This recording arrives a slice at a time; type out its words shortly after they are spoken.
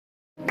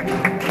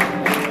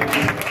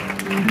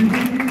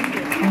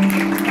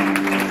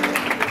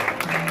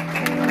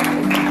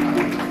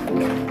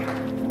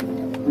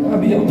I'll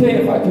be okay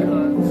if I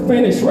can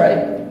finish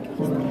right.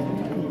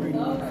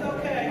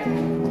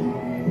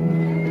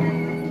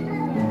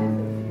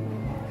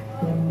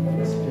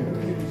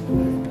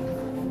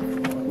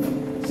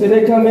 See,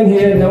 they come in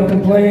here and don't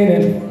complain,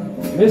 and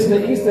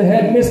Mr. Easter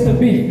had Mr.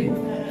 B. You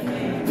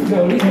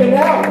know, he's been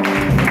out.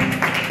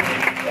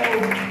 So,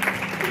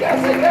 you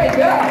gotta say, thank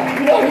God.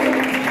 You know,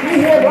 he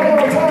here right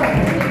on time.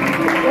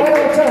 Right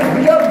on time.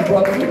 We love you,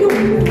 brother. We do.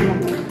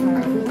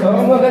 So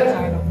I'm gonna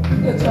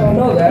let y'all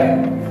know that.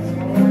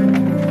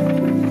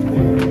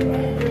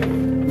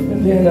 And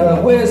then,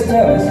 where's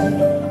Travis?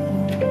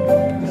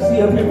 Is he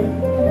up here?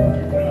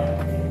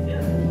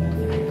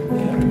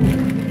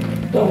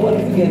 Don't want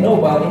to forget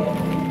nobody.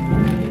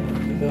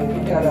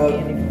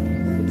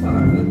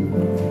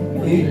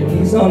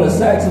 He's on the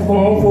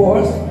saxophone for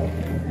us.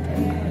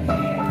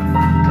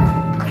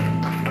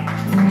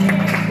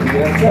 We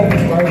got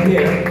Travis right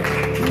here.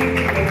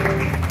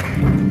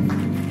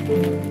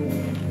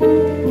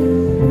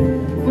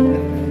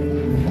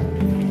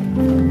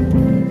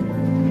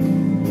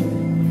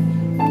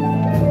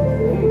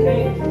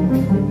 Okay.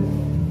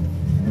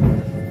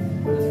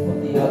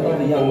 The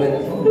other young man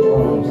is on the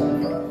drums.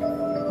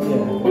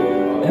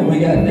 Yeah. And we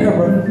got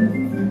Deborah.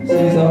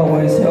 She's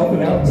always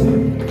helping out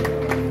too.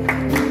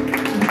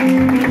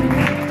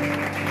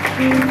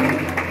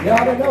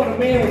 Y'all didn't know the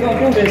man was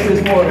gonna do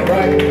this morning,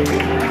 right?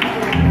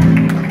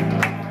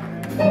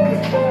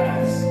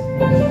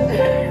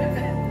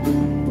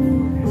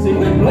 See,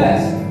 we're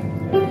blessed.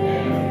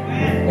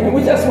 And we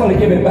just want to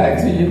give it back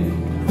to you.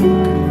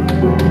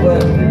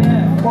 But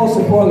most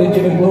importantly,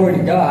 giving glory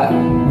to God.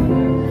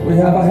 We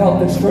have our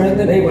health and strength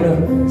and able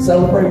to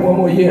celebrate one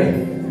more year.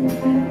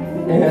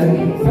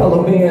 And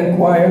fellow band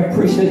choir,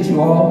 appreciate you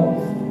all.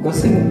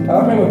 Because I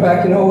remember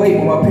back in 08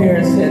 when my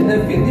parents had their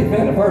 50th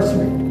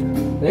anniversary,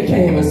 they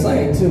came and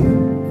sang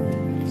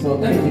too. So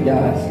thank you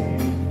guys.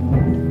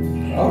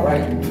 All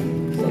right,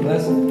 so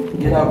let's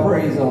get our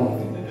praise on.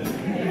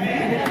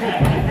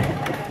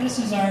 This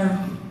is our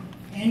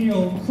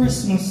annual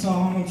Christmas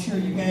song. I'm sure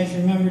you guys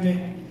remembered it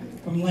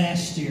from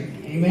last year.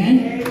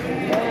 Amen?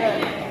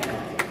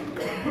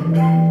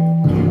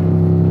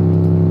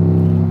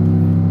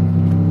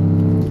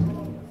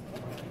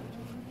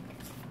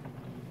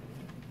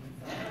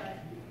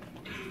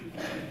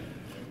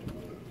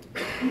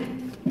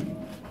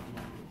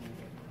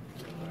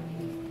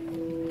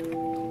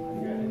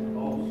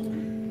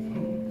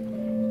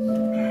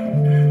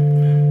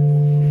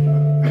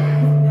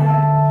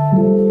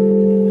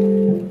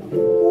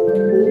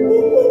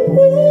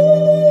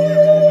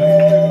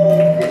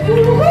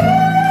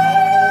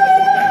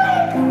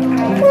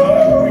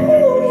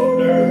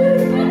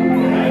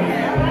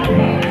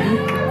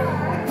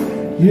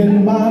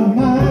 In my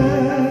mind